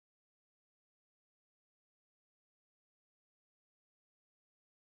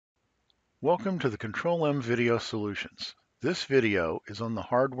Welcome to the Control-M Video Solutions. This video is on the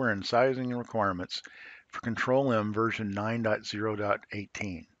hardware and sizing requirements for Control-M version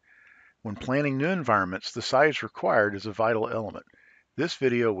 9.0.18. When planning new environments, the size required is a vital element. This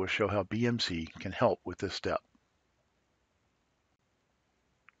video will show how BMC can help with this step.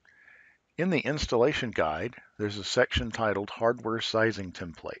 In the installation guide, there's a section titled Hardware Sizing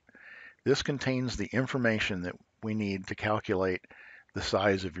Template. This contains the information that we need to calculate the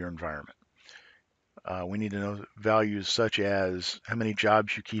size of your environment. We need to know values such as how many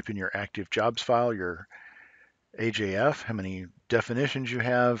jobs you keep in your active jobs file, your AJF, how many definitions you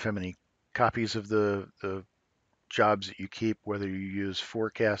have, how many copies of the jobs that you keep, whether you use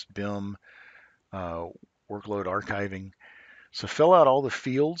forecast, BIM, workload archiving. So fill out all the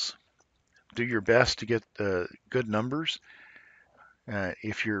fields. Do your best to get good numbers.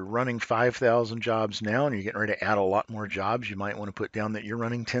 If you're running 5,000 jobs now and you're getting ready to add a lot more jobs, you might want to put down that you're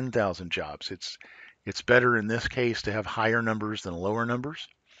running 10,000 jobs. It's better in this case to have higher numbers than lower numbers.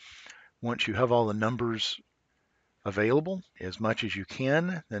 Once you have all the numbers available, as much as you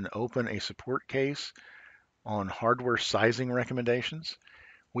can, then open a support case on hardware sizing recommendations.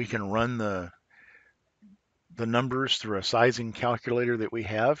 We can run the numbers through a sizing calculator that we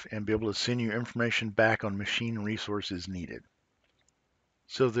have and be able to send you information back on machine resources needed.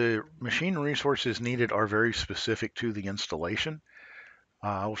 So the machine resources needed are very specific to the installation.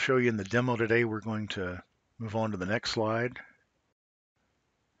 I'll show you in the demo today. We're going to move on to the next slide.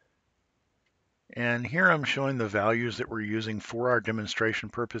 And here I'm showing the values that we're using for our demonstration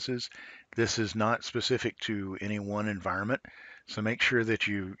purposes. This is not specific to any one environment, so make sure that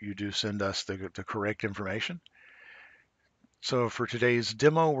you do send us the correct information. So for today's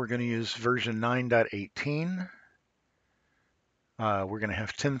demo, we're going to use version 9.18. We're going to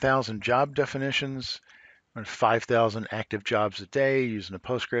have 10,000 job definitions, 5,000 active jobs a day using a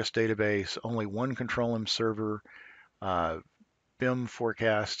Postgres database, only one Control-M server, BIM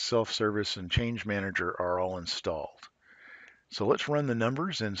forecast, self-service, and change manager are all installed. So let's run the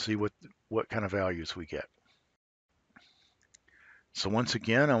numbers and see what kind of values we get. So once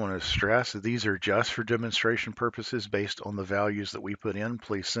again, I want to stress that these are just for demonstration purposes based on the values that we put in.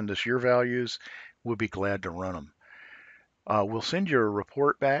 Please send us your values. We'll be glad to run them. We'll send you a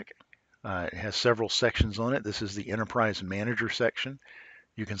report back. It has several sections on it. This is the Enterprise Manager section.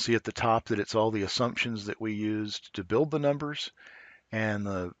 You can see at the top that it's all the assumptions that we used to build the numbers, and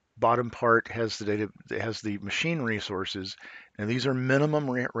the bottom part has the data, it has the machine resources, and these are minimum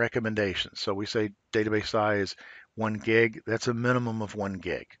recommendations. So we say database size 1 gig, that's a minimum of 1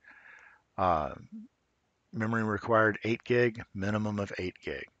 gig. Memory required 8 gig, minimum of 8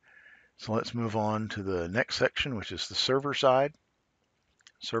 gig. So let's move on to the next section, which is the server side,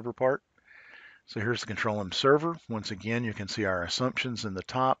 server part. So here's the Control-M server. Once again, you can see our assumptions in the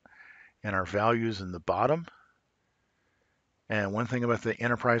top and our values in the bottom. And one thing about the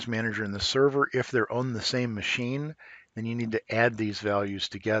Enterprise Manager and the server, if they're on the same machine, then you need to add these values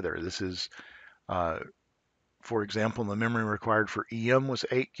together. This is, for example, the memory required for EM was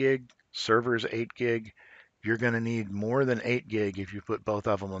 8 gig, server is 8 gig. You're going to need more than 8 gig if you put both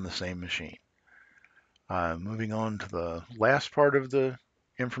of them on the same machine. Moving on to the last part of the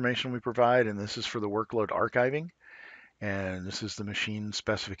information we provide, and this is for the workload archiving, and this is the machine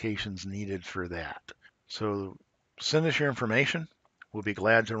specifications needed for that. So send us your information. We'll be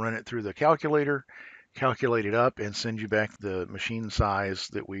glad to run it through the calculator, calculate it up, and send you back the machine size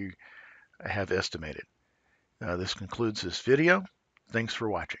that we have estimated. This concludes this video. Thanks for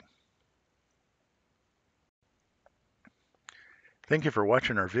watching. Thank you for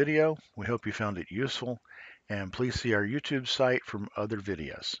watching our video. We hope you found it useful, and please see our YouTube site for other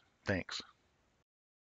videos. Thanks.